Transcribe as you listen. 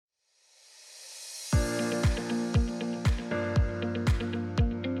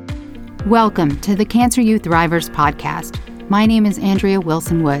Welcome to the Cancer You Thrivers podcast. My name is Andrea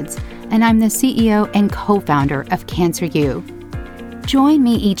Wilson Woods, and I'm the CEO and co-founder of Cancer You. Join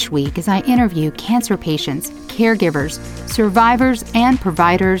me each week as I interview cancer patients, caregivers, survivors, and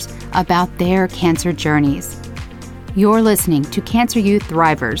providers about their cancer journeys. You're listening to Cancer You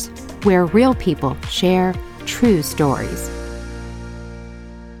Thrivers, where real people share true stories.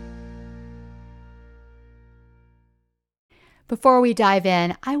 Before we dive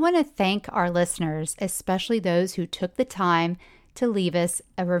in, I want to thank our listeners, especially those who took the time to leave us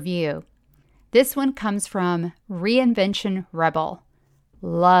a review. This one comes from Reinvention Rebel.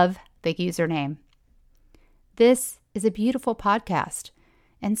 Love the username. This is a beautiful podcast,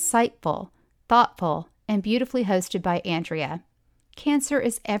 insightful, thoughtful, and beautifully hosted by Andrea. Cancer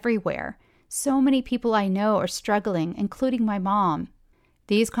is everywhere. So many people I know are struggling, including my mom.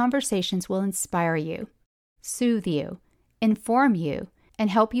 These conversations will inspire you, soothe you, inform you, and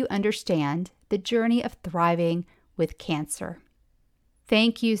help you understand the journey of thriving with cancer.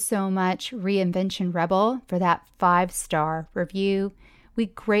 Thank you so much, Reinvention Rebel, for that 5-star review. We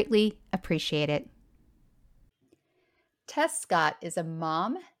greatly appreciate it. Tess Scott is a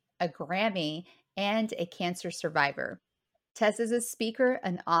mom, a Grammy, and a cancer survivor. Tess is a speaker,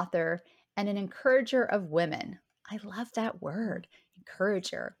 an author, and an encourager of women. I love that word,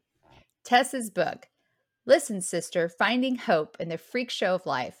 encourager. Tess's book, Listen, Sister, Finding Hope in the Freak Show of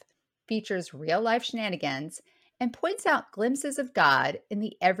Life, features real-life shenanigans and points out glimpses of God in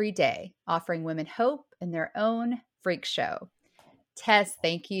the everyday, offering women hope in their own freak show. Tess,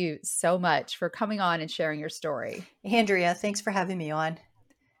 thank you so much for coming on and sharing your story. Andrea, thanks for having me on.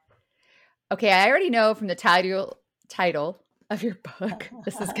 Okay, I already know from the title of your book,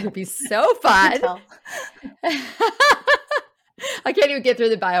 this is going to be so fun. I can't even get through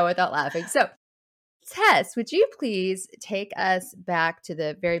the bio without laughing. So, Tess, would you please take us back to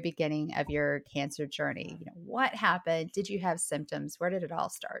the very beginning of your cancer journey? What happened? Did you have symptoms? Where did it all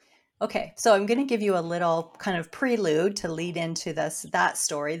start? Okay, so I'm going to give you a little kind of prelude to lead into that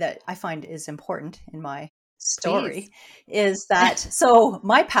story that I find is important in my story. Please. Is that, so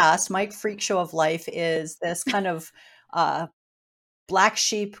my past, my freak show of life is this kind of black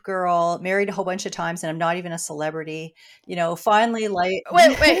sheep girl, married a whole bunch of times, and I'm not even a celebrity. Finally, like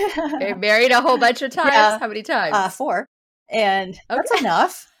wait, married a whole bunch of times? Yeah. How many times? 4. And that's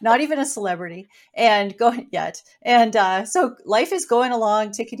enough. Not even a celebrity, and going yet. And so life is going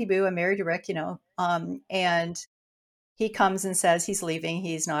along tickety boo. I'm married to Rick, and he comes and says he's leaving.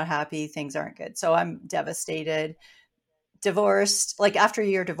 He's not happy. Things aren't good. So I'm devastated. Divorced. Like after a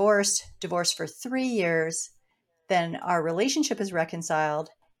year, divorced for 3 years. Then our relationship is reconciled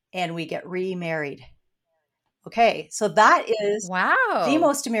and we get remarried. Okay. So that is the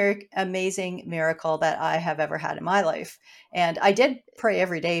most amazing miracle that I have ever had in my life. And I did pray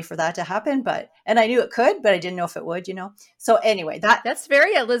every day for that to happen, and I knew it could, but I didn't know if it would, So anyway, that's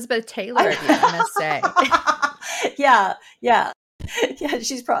very Elizabeth Taylor of you, I must say. Yeah.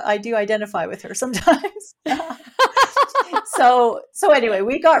 I do identify with her sometimes. So anyway,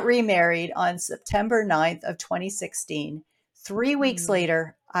 we got remarried on September 9th of 2016. 3 weeks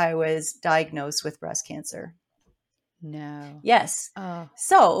later, I was diagnosed with breast cancer. No. Yes. Oh.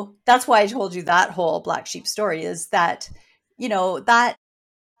 So that's why I told you that whole black sheep story is that, that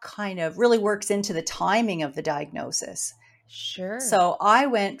kind of really works into the timing of the diagnosis. Sure. So I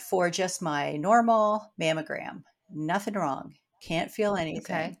went for just my normal mammogram. Nothing wrong. Can't feel anything.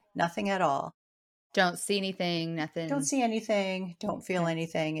 Okay. Nothing at all. Don't see anything, nothing. Don't see anything. Don't feel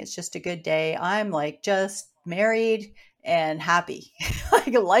anything. It's just a good day. I'm like just married and happy.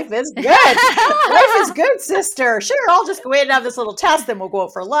 Like life is good. Life is good, sister. Sure, I'll just go in and have this little test, then we'll go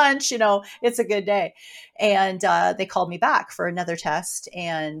out for lunch. It's a good day. And they called me back for another test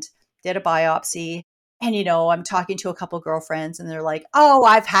and did a biopsy. And, I'm talking to a couple of girlfriends and they're like, oh,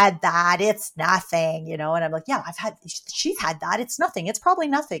 I've had that. It's nothing, and I'm like, yeah, she's had that. It's nothing. It's probably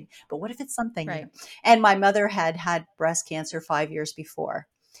nothing. But what if it's something? Right. And my mother had breast cancer 5 years before.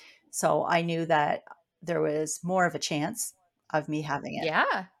 So I knew that there was more of a chance of me having it.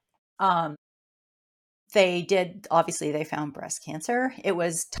 Yeah. They found breast cancer. It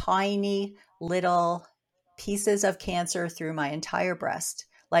was tiny little pieces of cancer through my entire breast,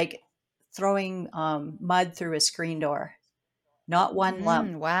 like throwing mud through a screen door, not one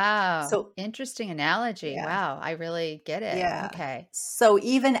lump. Wow. So interesting analogy. Yeah. Wow. I really get it. Yeah. Okay. So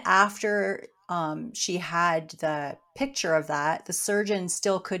even after she had the picture of that, the surgeon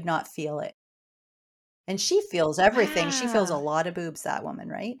still could not feel it. And she feels everything. Wow. She feels a lot of boobs, that woman,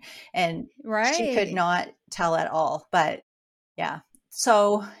 right? And she could not tell at all. But yeah.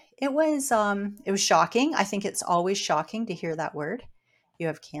 So it was shocking. I think it's always shocking to hear that word. You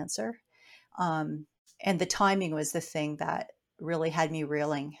have cancer. And the timing was the thing that really had me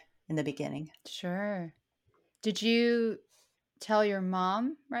reeling in the beginning. Sure. Did you tell your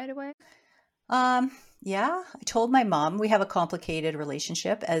mom right away? Um, yeah, I told my mom. We have a complicated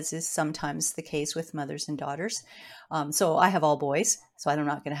relationship, as is sometimes the case with mothers and daughters. So I have all boys, so I'm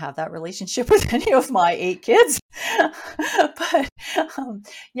not going to have that relationship with any of my 8 kids. But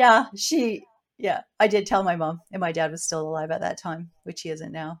yeah, yeah, I did tell my mom, and my dad was still alive at that time, which he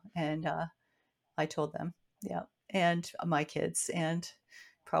isn't now. And I told them, yeah, and my kids, and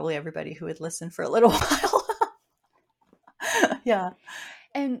probably everybody who would listen for a little while. Yeah.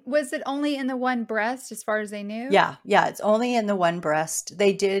 And was it only in the one breast as far as they knew? Yeah, it's only in the one breast.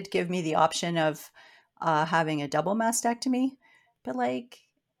 They did give me the option of having a double mastectomy, but like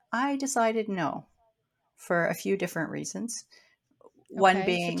I decided no for a few different reasons. One Okay, so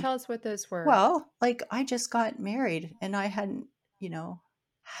being, tell us what those were. well, like I just got married and I hadn't,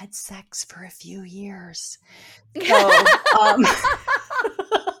 had sex for a few years. So,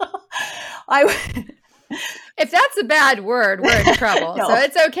 I If that's a bad word, we're in trouble. no, So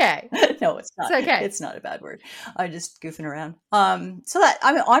it's okay. no, it's It's not. okay. It's not a bad word. I'm just goofing around. So that,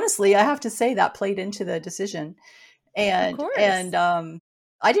 I mean, honestly, I have to say that played into the decision. Of And course.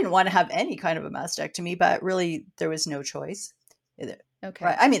 I didn't want to have any kind of a mastectomy, but really there was no choice. Right? Okay.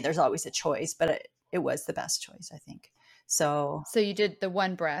 I mean, there's always a choice, but it was the best choice, I think. So So you did the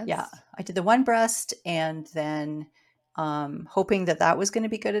one yeah, breast. I did the one breast, and then hoping that that was going to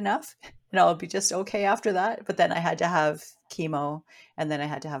be good enough, and I'll be just okay after that. But then I had to have chemo, and then I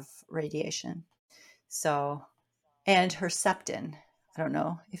had to have radiation. So, and Herceptin. I don't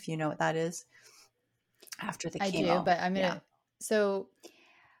know if you know what that is. After the I do, chemo, but I'm yeah. gonna. So,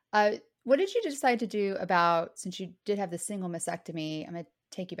 what did you decide to do about, since you did have the single mastectomy? I'm gonna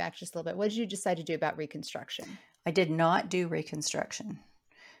take you back just a little bit. What did you decide to do about reconstruction? I did not do reconstruction.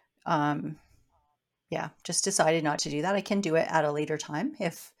 Um, yeah, just decided not to do that. I can do it at a later time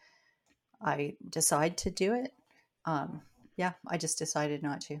if I decide to do it. Um, yeah, I just decided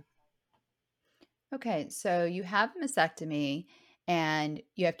not to. Okay, so you have a mastectomy and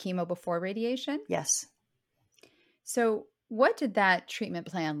you have chemo before radiation. Yes. So, what did that treatment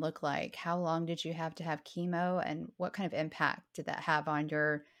plan look like? How long did you have to have chemo, and what kind of impact did that have on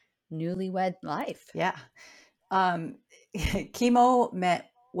your newlywed life? Yeah. Um, chemo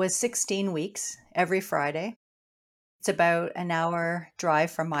was 16 weeks every Friday. It's about an hour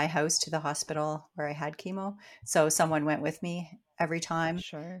drive from my house to the hospital where I had chemo. So someone went with me every time,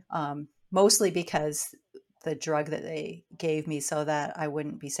 Sure. mostly because the drug that they gave me so that I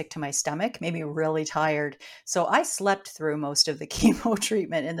wouldn't be sick to my stomach made me really tired. So I slept through most of the chemo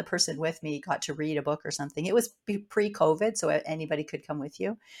treatment, and the person with me got to read a book or something. It was pre-COVID, so anybody could come with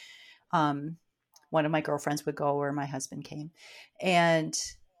you. Um, one of my girlfriends would go, or my husband came. And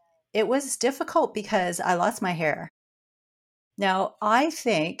it was difficult because I lost my hair. Now, I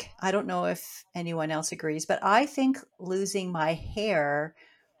don't know if anyone else agrees, but I think losing my hair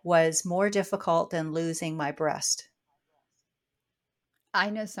was more difficult than losing my breast. I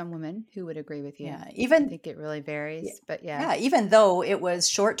know some women who would agree with you. Yeah, I even think it really yeah, varies, but yeah. yeah, even though it was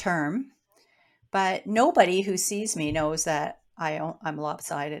short term, but nobody who sees me knows that I'm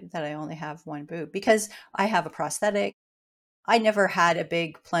lopsided, that I only have one boob because I have a prosthetic. I never had a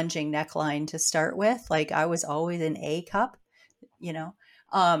big plunging neckline to start with. Like I was always an A cup, you know.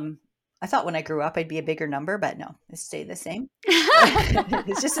 Um, I thought when I grew up I'd be a bigger number, but no, it stayed the same.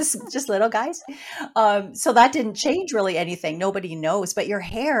 It's just little guys. So that didn't change really anything. Nobody knows, but your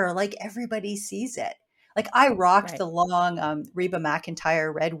hair, like everybody sees it. Like I rocked Right. the long Reba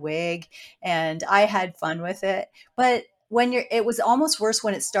McEntire red wig, and I had fun with it. But it was almost worse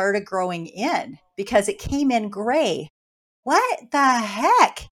when it started growing in because it came in gray. What the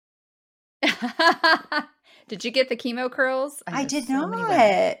heck? Did you get the chemo curls? I I know did so not. many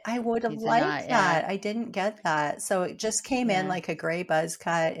women. I would have You did not, liked yeah. that. I didn't get that. So it just came in Yeah. like a gray buzz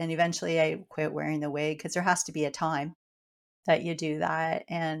cut. And eventually I quit wearing the wig because there has to be a time that you do that.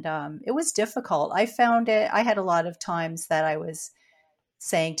 And it was difficult. I had a lot of times that I was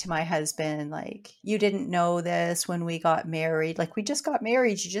saying to my husband, like, you didn't know this when we got married. Like, we just got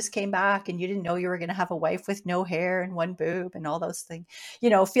married. You just came back and you didn't know you were going to have a wife with no hair and one boob and all those things.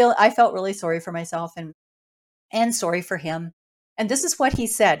 I felt really sorry for myself and sorry for him. And this is what he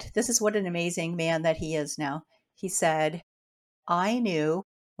said. This is what an amazing man that he is now. He said, I knew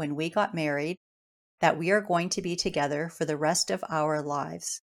when we got married that we are going to be together for the rest of our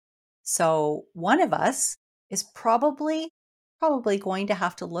lives. So one of us is probably going to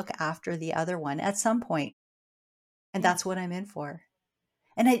have to look after the other one at some point. And Yeah. that's what I'm in for.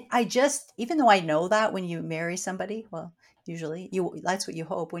 And I just, even though I know that when you marry somebody, well, usually that's what you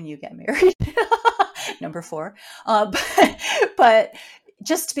hope when you get married. Number four. But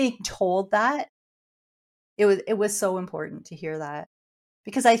just being told that, it was so important to hear that,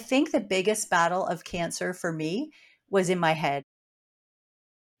 because I think the biggest battle of cancer for me was in my head.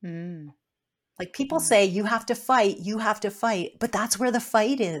 Mm. Like, people Mm. say you have to fight, but that's where the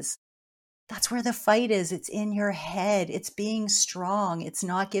fight is. That's where the fight is. It's in your head. It's being strong. It's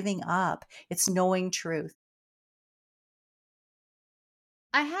not giving up. It's knowing truth.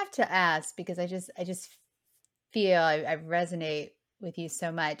 I have to ask because I just feel I resonate with you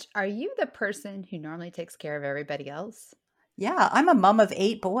so much. Are you the person who normally takes care of everybody else? Yeah, I'm a mom of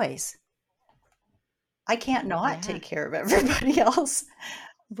 8 boys. I can't not Yeah. take care of everybody else.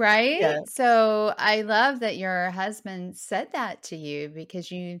 Right? Yeah. So I love that your husband said that to you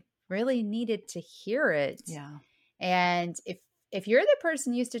because you really needed to hear it. Yeah. And if you're the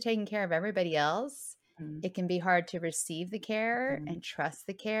person used to taking care of everybody else, Mm, it can be hard to receive the care mm, and trust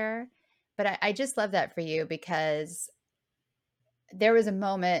the care. But I just love that for you because there was a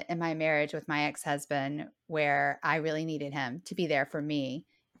moment in my marriage with my ex-husband where I really needed him to be there for me.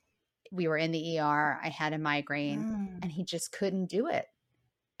 We were in the ER, I had a migraine, mm. and he just couldn't do it.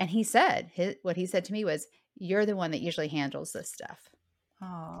 And he said, what he said to me was, "You're the one that usually handles this stuff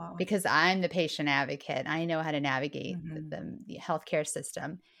Aw. because I'm the patient advocate. I know how to navigate Mhm, the healthcare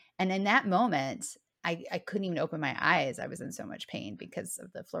system." And in that moment, I couldn't even open my eyes. I was in so much pain because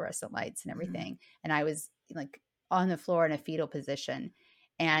of the fluorescent lights and mhm, everything. And I was like on the floor in a fetal position.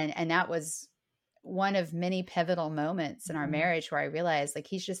 And that was one of many pivotal moments in our mhm. marriage where I realized like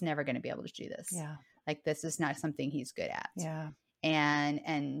he's just never going to be able to do this. Yeah, Like this is not something he's good at. yeah.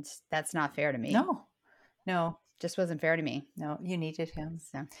 And that's not fair to me. No, no, Just wasn't fair to me. no, you needed him.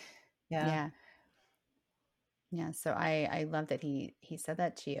 So, Yeah. yeah. Yeah, so I love that he said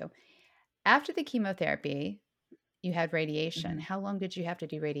that to you. After the chemotherapy, you had radiation. Mhm. How long did you have to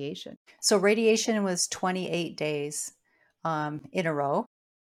do radiation? So radiation was 28 days, in a row,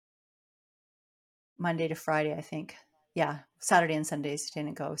 Monday to Friday, I think. Yeah, Saturday and Sundays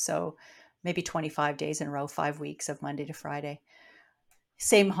didn't go. So maybe 25 days in a row, 5 weeks of Monday to Friday.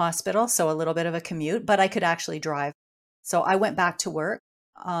 Same hospital, so a little bit of a commute, but I could actually drive. So I went back to work,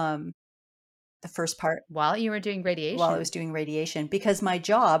 um, the first part While you were doing while I was radiation. doing radiation, because my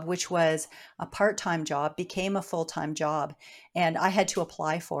job, which was a part-time job, became a full-time job, and I had to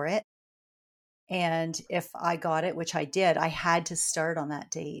apply for it. And if I got it, which I did, I had to start on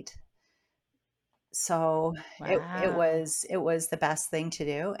that date. So Wow. it was the best thing to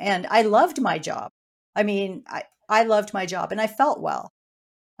do. And I loved my job. I mean, I loved my job and I felt well.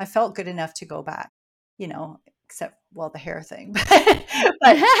 I felt good enough to go back, except, well, the hair thing.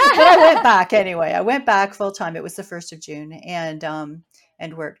 But I went back anyway. I went back full time. It was the 1st of June, and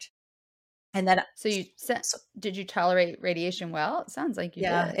worked. And then So you sent, so, did you tolerate radiation well? It sounds like you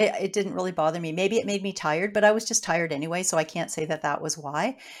yeah, did. it didn't really bother me. Maybe it made me tired, but I was just tired anyway, so I can't say that that was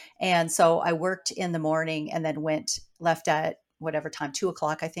why. And so I worked in the morning and then left at whatever time, 2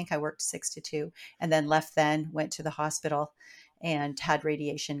 o'clock. I think I worked 6 to 2, and then left. Then went to the hospital and had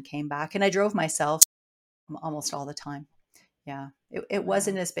radiation. Came back, and I drove myself almost all the time. Yeah, it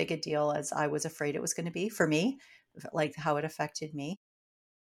wasn't Wow. as big a deal as I was afraid it was going to be for me, like how it affected me.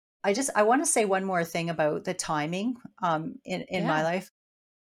 I want to say one more thing about the timing, in my Yeah. life.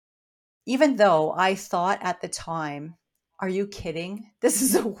 Even though I thought at the time, "Are you kidding? This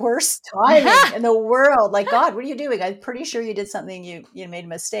is the worst timing in the world. Like, God, what are you doing? I'm pretty sure you did something, you made a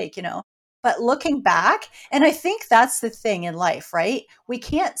mistake, you know?" But looking back, and I think that's the thing in life, right? We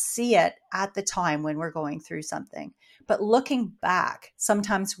can't see it at the time when we're going through something. But looking back,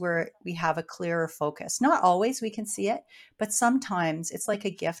 sometimes we have a clearer focus. Not always we can see it, but sometimes it's like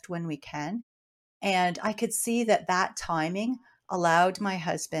a gift when we can. And I could see that that timing allowed my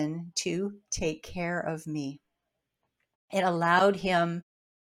husband to take care of me. It allowed him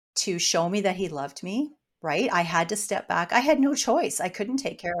to show me that he loved me, right? I had to step back. I had no choice. I couldn't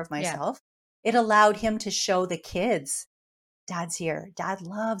take care of Yeah. myself. It allowed him to show the kids, Dad's here. Dad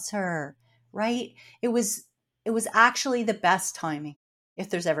loves her, right? It was it was actually the best timing, if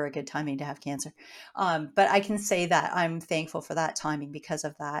there's ever a good timing to have cancer. But I can say that I'm thankful for that timing because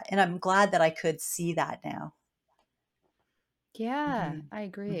of that, and I'm glad that I could see that now. Yeah, Mhm. I Mhm.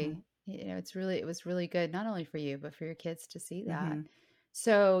 agree. It was really good, not only for you, but for your kids to see that. Mhm.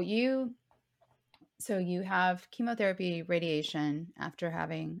 So you have chemotherapy, radiation after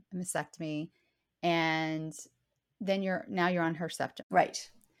having a mastectomy, and then you're on Herceptin. Right.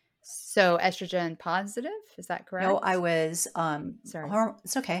 So estrogen positive, is that No, I correct? was, Sorry.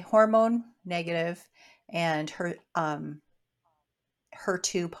 it's okay, hormone negative, and her,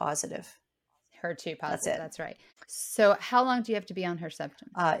 HER2 positive. HER2 That's positive. it. That's right. So how long do you have to be on Herceptin?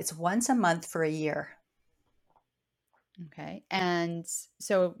 It's once a month for a year. Okay. And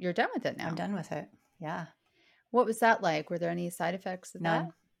so you're done with it now. I'm done with it. Yeah. What was that like? Were there any side effects of that?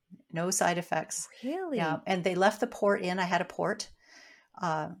 None. No side effects. Really? Yeah. And they left the port in. I had a port.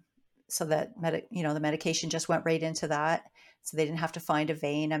 So that the medication just went right into that. So they didn't have to find a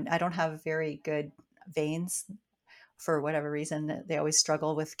vein. I don't have very good veins for whatever reason. They always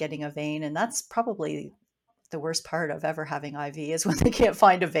struggle with getting a vein. And that's probably the worst part of ever having IV is when they can't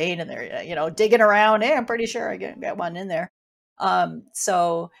find a vein and they're, digging around. Hey, I'm pretty sure I can get one in there.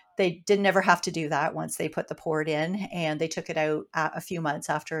 So they didn't ever have to do that once they put the port in, and they took it out a few months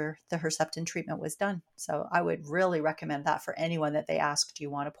after the Herceptin treatment was done. So I would really recommend that for anyone that they ask, do you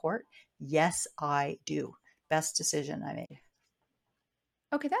want a port? Yes, I do. Best decision I made.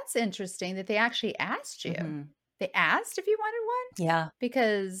 Okay, that's interesting that they actually asked you. Mm-hmm. They asked if you wanted one? Yeah.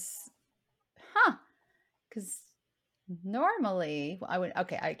 Because normally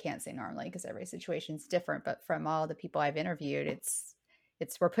I can't say normally because every situation is different, but from all the people I've interviewed, it's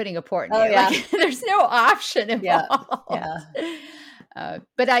we're putting a port in you. Yeah. Like, there's no option involved. Yeah.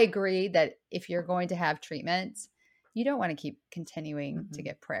 But I agree that if you're going to have treatment, you don't want to keep continuing to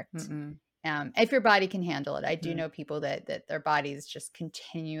get pricked. If your body can handle it. I do know people that their bodies just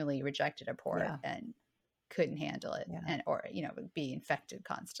continually rejected a port and couldn't handle it, and or would be infected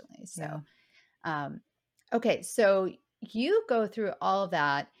constantly. So okay, so you go through all of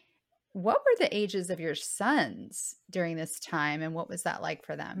that. What were the ages of your sons during this time, and what was that like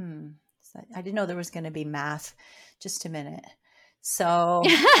for them? I didn't know there was going to be math. Just a minute. So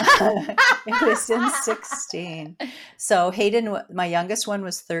it was in 16. So Hayden, my youngest one,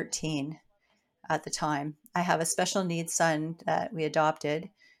 was 13 at the time. I have a special needs son that we adopted.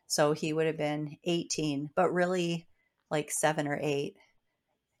 So he would have been 18, but really like 7 or 8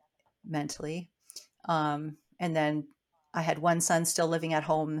 mentally. And then I had one son still living at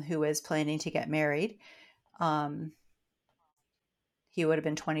home who was planning to get married. He would have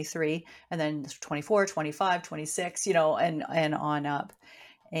been 23, and then 24, 25, 26, and on up.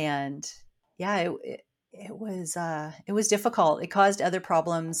 And yeah, it was difficult. It caused other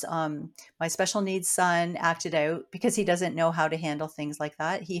problems. My special needs son acted out because he doesn't know how to handle things like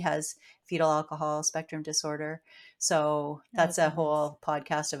that. He has fetal alcohol spectrum disorder. So that's a whole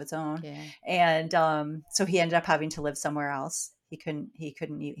podcast of its own. Yeah. And so he ended up having to live somewhere else. He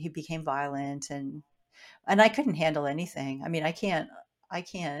became violent, and I couldn't handle anything. I mean, I can't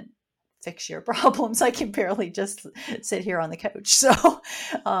fix your problems. I can barely just sit here on the couch. So,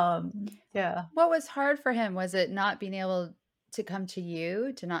 yeah. What was hard for him? Was it not being able to come to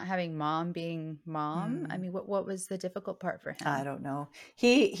you, to not having mom being mom? I mean, what was the difficult part for him? I don't know.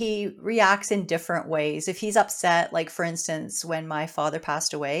 He reacts in different ways. If he's upset, like for instance, when my father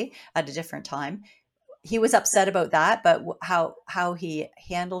passed away at a different time, he was upset about that, but how he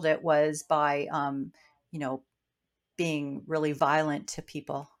handled it was by being really violent to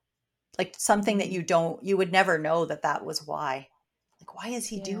people. Like something that you would never know that was why. Like, why is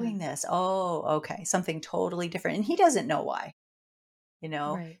he doing this? Oh, okay. Something totally different. And he doesn't know why,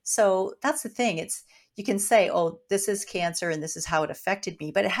 Right. So that's the thing. You can say, oh, this is cancer and this is how it affected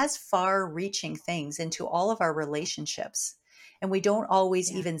me, but it has far reaching things into all of our relationships. And we don't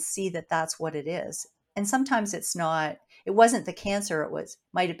always even see that that's what it is. And sometimes it wasn't the cancer.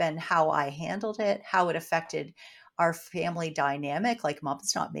 Might have been how I handled it, how it affected our family dynamic. Like,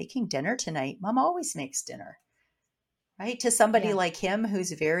 mom's not making dinner tonight. Mom always makes dinner, right? To somebody like him,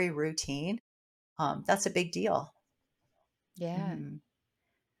 who's very routine. That's a big deal. Yeah.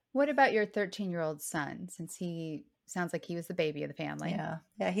 What about your 13-year-old son, since he sounds like he was the baby of the family?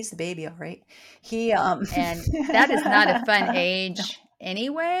 Yeah, he's the baby, all right. And that is not a fun age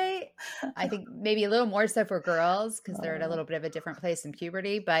anyway. I think maybe a little more so for girls because they're at a little bit of a different place in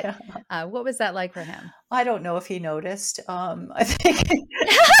puberty. But what was that like for him? I don't know if he noticed. I think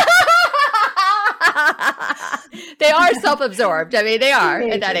they are self-absorbed. I mean, they are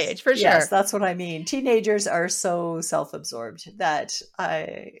at that age, for sure. Yes, that's what I mean. Teenagers are so self-absorbed that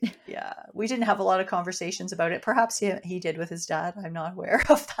we didn't have a lot of conversations about it. Perhaps he did with his dad. I'm not aware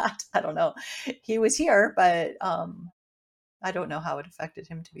of that. I don't know. He was here, but I don't know how it affected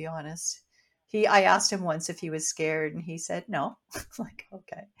him, to be honest. I asked him once if he was scared, and he said no. Like,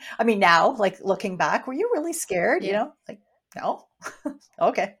 okay. I mean, now, like looking back, were you really scared? Like, no.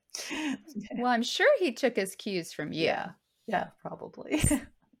 Okay. Well, I'm sure he took his cues from you. Yeah, probably.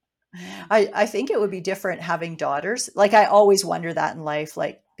 I think it would be different having daughters. Like, I always wonder that in life,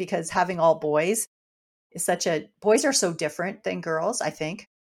 like, because having all boys is boys are so different than girls, I think.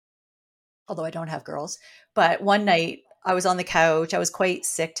 Although I don't have girls. But one night I was on the couch. I was quite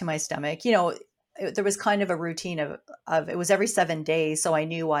sick to my stomach. You know, there was kind of a routine of it was every 7 days. So I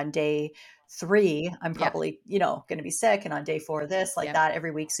knew on day 3, I'm Yep. probably, you know, going to be sick. And on day 4, this, like Yep. that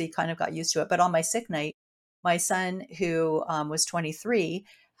every week. So you kind of got used to it. But on my sick night, my son, who was 23,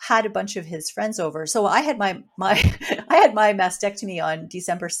 had a bunch of his friends over. So I had my I had my mastectomy on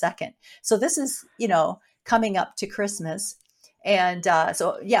December 2nd. So this is, you know, coming up to Christmas. And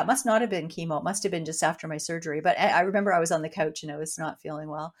so, yeah, it must not have been chemo. It must have been just after my surgery. But I remember I was on the couch and I was not feeling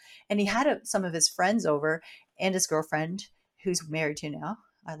well. And he had some of his friends over and his girlfriend, who's married to now.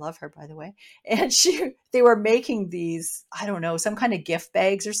 I love her, by the way. And they were making these, I don't know, some kind of gift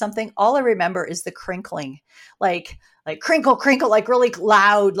bags or something. All I remember is the crinkling, like crinkle, crinkle, like really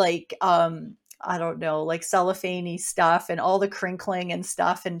loud, like, I don't know, like cellophane stuff and all the crinkling and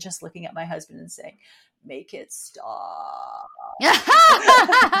stuff. And just looking at my husband and saying, make it stop. He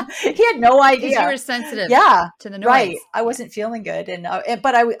had no Because you idea. were sensitive Yeah, to the right. noise. I Yeah. wasn't feeling good,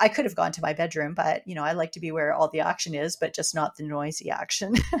 but I could have gone to my bedroom, but you know, I like to be where all the action is, but just not the noisy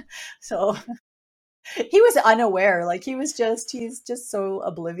action. So he was unaware. Like he's just so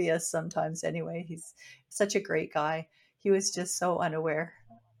oblivious sometimes. Anyway, he's such a great guy. He was just so unaware.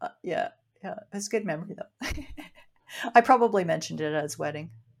 Yeah, yeah. It's a good memory though. I probably mentioned it at his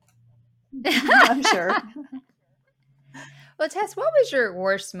wedding. I'm sure. Well, Tess, what was your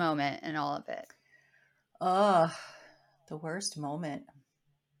worst moment in all of it? Oh, the worst moment.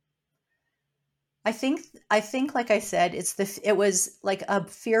 I think like I said, it was like a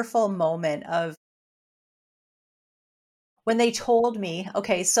fearful moment of when they told me,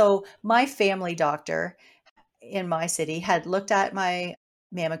 okay, so my family doctor in my city had looked at my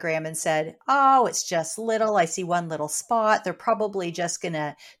mammogram and said, "Oh, it's just little. I see one little spot. They're probably just going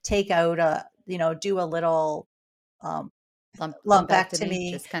to take out do a little um Lumpectomy,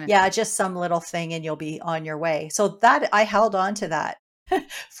 lumpectomy. just kind of. Yeah, just some little thing and you'll be on your way." So that I held on to that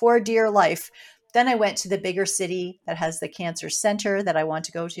for dear life. Then I went to the bigger city that has the cancer center that I want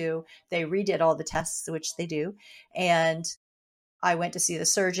to go to. They redid all the tests, which they do. And I went to see the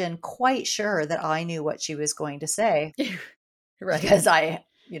surgeon quite sure that I knew what she was going to say Right. because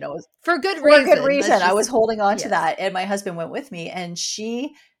you know, For good for a good reason. Let's reason. I was just, holding on to yes. that. And my husband went with me and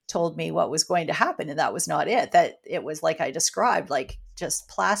she told me what was going to happen. And that was not it. That it was like I described, like just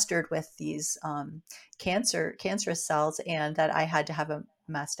plastered with these cancerous cells, and that I had to have a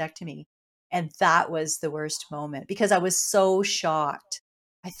mastectomy. And that was the worst moment because I was so shocked.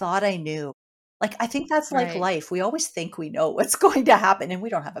 I thought I knew. Like, I think that's like Right. life. We always think we know what's going to happen and we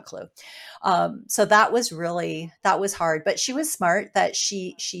don't have a clue. So that was hard, but she was smart that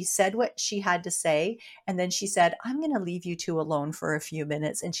she said what she had to say. And then she said, "I'm going to leave you two alone for a few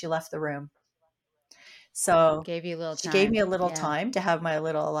minutes." And she left the room. So Gave you a little she gave me time. a little Yeah. time to have my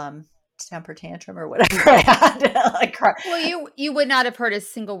little, temper tantrum or whatever I had. Like, Well, you would not have heard a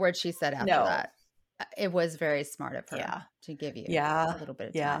single word she said after no. that. It was very smart of her Yeah. to give you Yeah. a little bit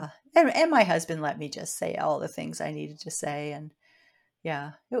of Yeah. time. And my husband let me just say all the things I needed to say. And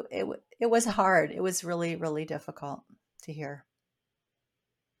yeah, it was hard. It was really, really difficult to hear.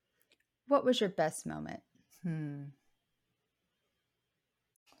 What was your best moment? Hmm.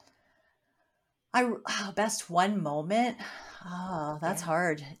 Best one moment. Oh, that's Yeah.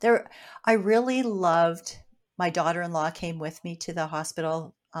 hard. I really loved my daughter-in-law came with me to the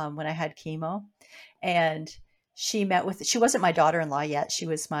hospital when I had chemo, and she wasn't my daughter-in-law yet. She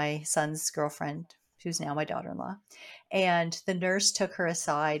was my son's girlfriend, who's now my daughter-in-law. And the nurse took her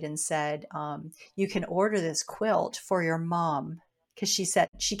aside and said, "You can order this quilt for your mom," because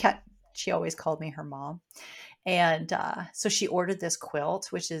she always called me her mom. And so she ordered this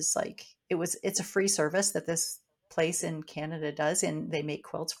quilt, which is like it's a free service that this place in Canada does, and they make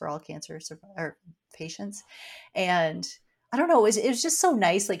quilts for all or patients. And I don't know, it was just so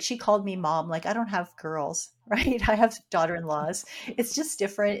nice. Like she called me mom. Like I don't have girls, right? I have daughter-in-laws. It's just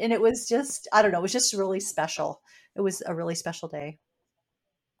different, and it was just I don't know. It was just really special. It was a really special day.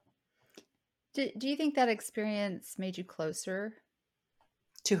 Do you think that experience made you closer?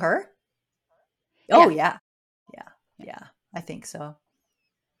 To her? Oh Yeah. yeah, yeah, Yeah. yeah. I think so.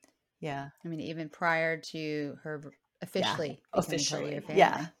 Yeah. I mean, even prior to her Yeah, officially becoming part of your officially.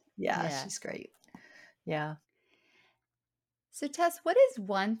 Yeah. family. Yeah, Yeah. she's great. Yeah. So, Tess, what is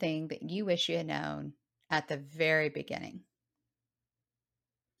one thing that you wish you had known at the very beginning?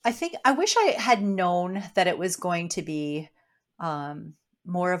 I think I wish I had known that it was going to be um,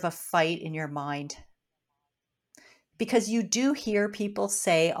 more of a fight in your mind, because you do hear people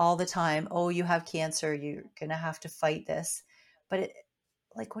say all the time, "Oh, you have cancer, you're going to have to fight this." But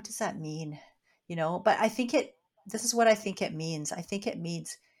like, what does that mean? You know, but this is what I think it means. I think it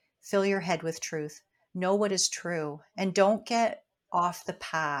means fill your head with truth. know what is true, and don't get off the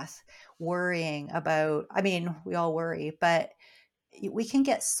path worrying about, I mean, we all worry, but we can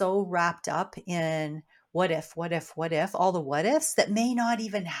get so wrapped up in what if, all the what ifs that may not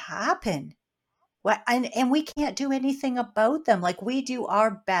even happen. And we can't do anything about them. Like, we do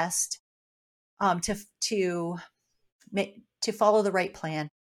our best to follow the right plan.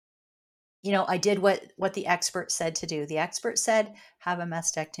 I did what the expert said to do. The expert said, have a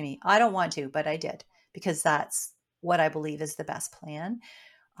mastectomy. I don't want to, but I did, because that's what I believe is the best plan.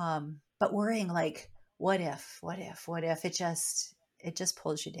 But worrying, like, what if, it just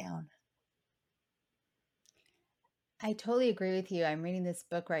pulls you down. I totally agree with you. I'm reading this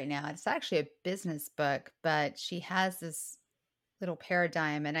book right now. It's actually a business book, but she has this little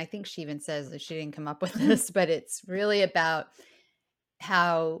paradigm, and I think she even says that she didn't come up with this, but it's really about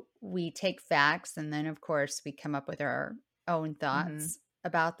how we take facts, and then of course we come up with our own thoughts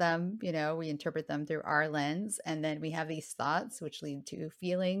about them. We interpret them through our lens, and then we have these thoughts which lead to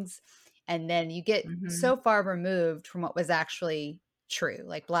feelings, and then you get so far removed from what was actually true,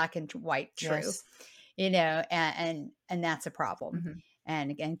 like black and white true. Yes. And that's a problem.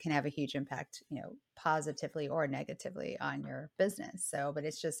 And again, can have a huge impact, positively or negatively on your business. So, but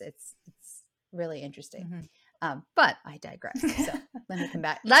it's really interesting. But I digress. So let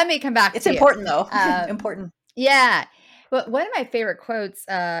me come back. It's important though. Important. Yeah. But one of my favorite quotes,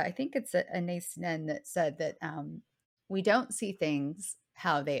 I think it's a nice nun that said that we don't see things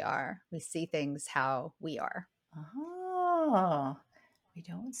how they are. We see things how we are. Oh, we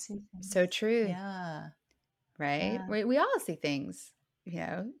don't see things. So true. Yeah. Right. Yeah. We all see things,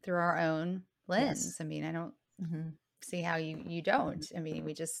 through our own lens. Yes. I mean, I don't see how you don't. I mean,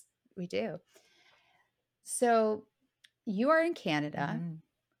 we do. So you are in Canada.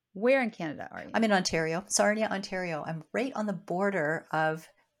 Where in Canada are you? I'm in Ontario, Sarnia, Ontario. I'm right on the border of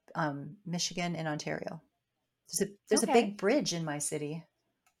Michigan and Ontario. There's a big bridge in my city.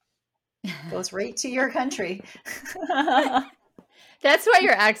 Goes right to your country. That's why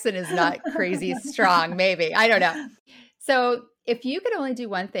your accent is not crazy strong, maybe. I don't know. So if you could only do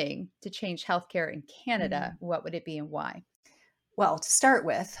one thing to change healthcare in Canada, what would it be and why? Well, to start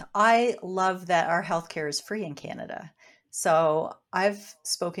with, I love that our healthcare is free in Canada. So I've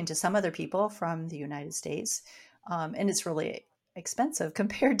spoken to some other people from the United States, and it's really expensive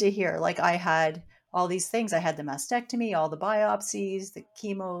compared to here. Like, I had all these things. I had the mastectomy, all the biopsies, the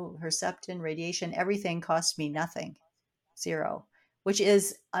chemo, Herceptin, radiation, everything cost me nothing, zero, which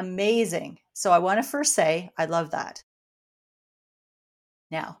is amazing. So I want to first say, I love that.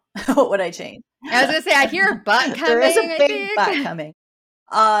 Now, what would I change? I was going to say, I hear a butt coming. There is a big butt coming.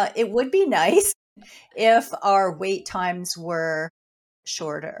 It would be nice if our wait times were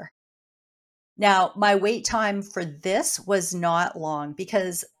shorter. Now, my wait time for this was not long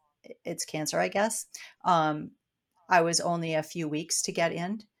because it's cancer, I guess. I was only a few weeks to get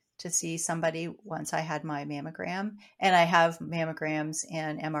in to see somebody once I had my mammogram. And I have mammograms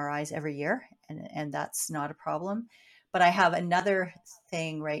and MRIs every year, and that's not a problem. But I have another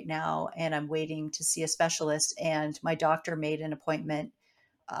thing right now, and I'm waiting to see a specialist. And my doctor made an appointment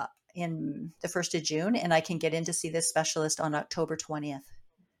in the 1st of June, and I can get in to see this specialist on October 20th.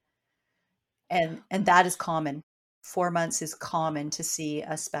 And that is common. 4 months is common to see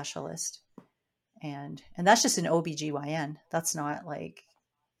a specialist. And that's just an OBGYN. That's not like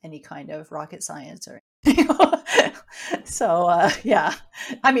any kind of rocket science or so yeah.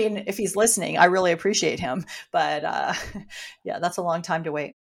 I mean, if he's listening, I really appreciate him. But yeah, that's a long time to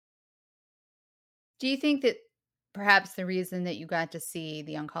wait. Do you think that perhaps the reason that you got to see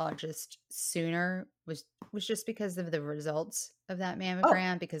the oncologist sooner was just because of the results of that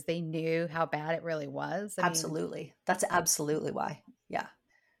mammogram, because they knew how bad it really was? Absolutely. That's absolutely why. Yeah.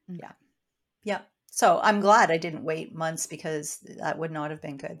 Yeah. Yeah. So I'm glad I didn't wait months, because that would not have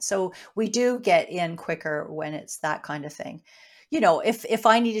been good. So we do get in quicker when it's that kind of thing. If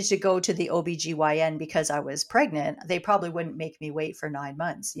I needed to go to the OBGYN because I was pregnant, they probably wouldn't make me wait for 9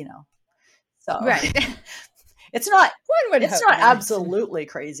 months, So right. It's not absolutely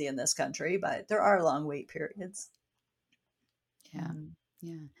crazy in this country, but there are long wait periods. Yeah.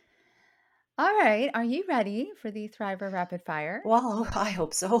 Yeah. All right. Are you ready for the Thriver Rapid Fire? Well, I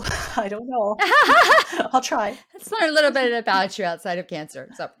hope so. I don't know. I'll try. Let's learn a little bit about you outside of cancer.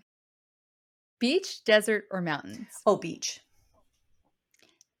 So, beach, desert, or mountains? Oh, beach.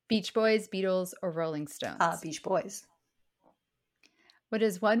 Beach Boys, Beatles, or Rolling Stones? Beach Boys. What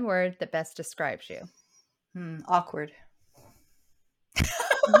is one word that best describes you? Awkward.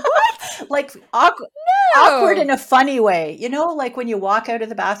 What? Like awkward? awkward in a funny way. You know, like when you walk out of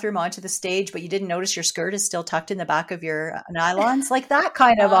the bathroom onto the stage, but you didn't notice your skirt is still tucked in the back of your nylons. Like that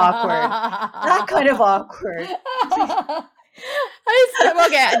kind of awkward. That kind of awkward.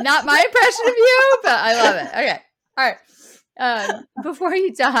 Okay, not my impression of you, but I love it. Okay. All right. Before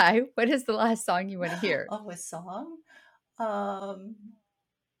you die, what is the last song you want to hear? Oh, a song?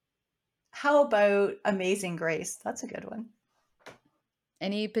 How about Amazing Grace? That's a good one.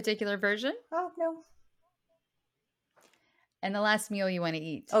 Any particular version? Oh, no. And the last meal you want to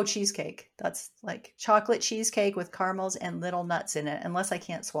eat? Oh, cheesecake. That's like chocolate cheesecake with caramels and little nuts in it, unless I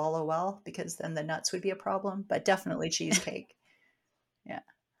can't swallow well, because then the nuts would be a problem, but definitely cheesecake. Yeah.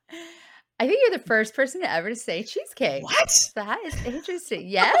 I think you're the first person ever to say cheesecake. What? That is interesting.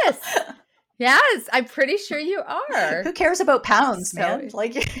 Yes. Yes. I'm pretty sure you are. Who cares about pounds, man?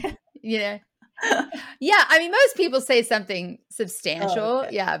 Like, yeah. Yeah. I mean, most people say something substantial. Oh,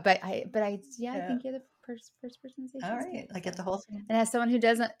 okay. Yeah. But I think you're the first person to say cheesecake. All right. I get the whole thing. And as someone who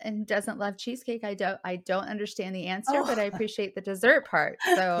doesn't love cheesecake, I don't understand the answer, but I appreciate the dessert part.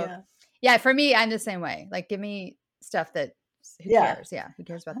 So yeah, for me, I'm the same way. Like, give me stuff that who cares? Yeah. Who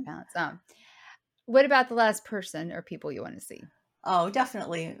cares about the pounds? What about the last person or people you want to see? Oh,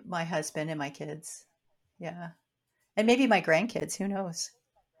 definitely my husband and my kids. Yeah. And maybe my grandkids. Who knows?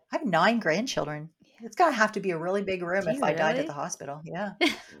 I have 9 grandchildren. It's got to have to be a really big room if I died at the hospital. Yeah.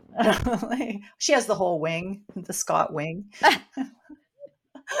 She has the whole wing, the Scott wing.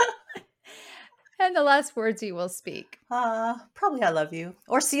 And the last words you will speak. Probably I love you.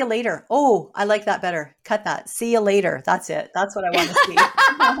 Or see you later. Oh, I like that better. Cut that. See you later. That's it. That's what I want to see.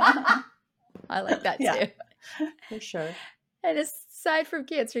 I like that too. For sure. And aside from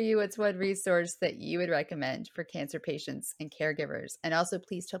Cancer U, what's one resource that you would recommend for cancer patients and caregivers? And also,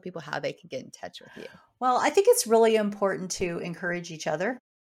 please tell people how they can get in touch with you. Well, I think it's really important to encourage each other.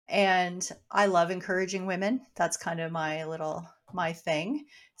 And I love encouraging women. That's kind of my thing.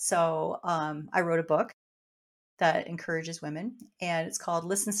 So I wrote a book that encourages women, and it's called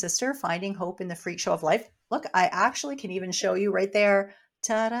Listen Sister, Finding Hope in the Freak Show of Life. Look, I actually can even show you right there.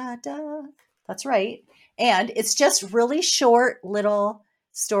 Ta-da-da. That's right. And it's just really short little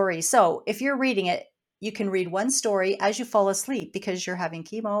stories. So if you're reading it, you can read one story as you fall asleep because you're having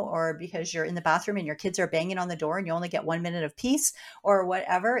chemo or because you're in the bathroom and your kids are banging on the door and you only get 1 minute of peace or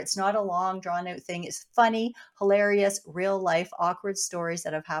whatever. It's not a long drawn out thing. It's funny, hilarious, real life, awkward stories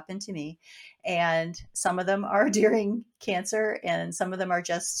that have happened to me. And some of them are during cancer and some of them are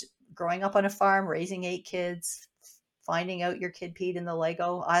just growing up on a farm, raising 8 kids, finding out your kid peed in the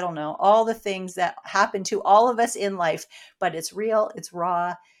Lego. I don't know, all the things that happen to all of us in life, but it's real, it's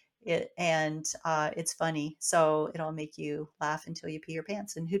raw. It's funny. So it'll make you laugh until you pee your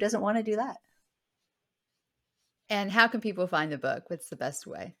pants. And who doesn't want to do that? And how can people find the book? What's the best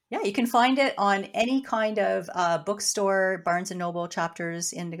way? Yeah, you can find it on any kind of bookstore, Barnes & Noble,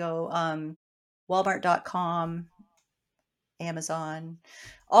 Chapters, Indigo, Walmart.com, Amazon,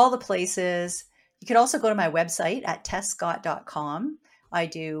 all the places. You could also go to my website at tessscott.com. I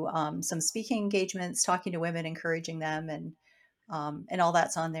do some speaking engagements, talking to women, encouraging them, and all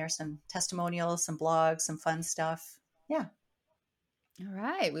that's on there. Some testimonials, some blogs, some fun stuff. Yeah. All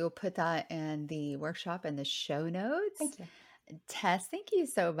right. We will put that in the workshop and the show notes. Thank you. Tess, thank you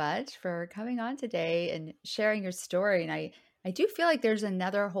so much for coming on today and sharing your story. And I do feel like there's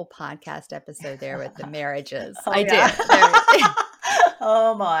another whole podcast episode there with the marriages. I do.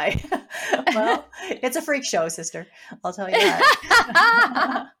 Oh my. Well, it's a freak show, sister. I'll tell you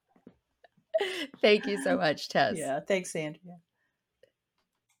that. Thank you so much, Tess. Yeah. Thanks, Andrea.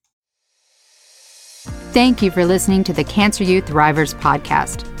 Thank you for listening to the Cancer U Thrivers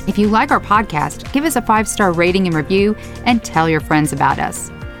podcast. If you like our podcast, give us a 5-star rating and review and tell your friends about us.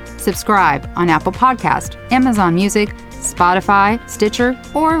 Subscribe on Apple Podcast, Amazon Music, Spotify, Stitcher,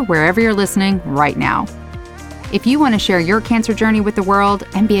 or wherever you're listening right now. If you want to share your cancer journey with the world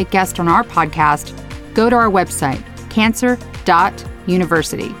and be a guest on our podcast, go to our website,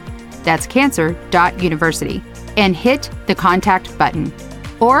 cancer.university. That's cancer.university. And hit the contact button.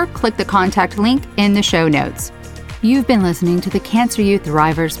 Or click the contact link in the show notes. You've been listening to the Cancer U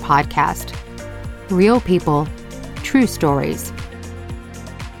Thrivers podcast. Real people, true stories.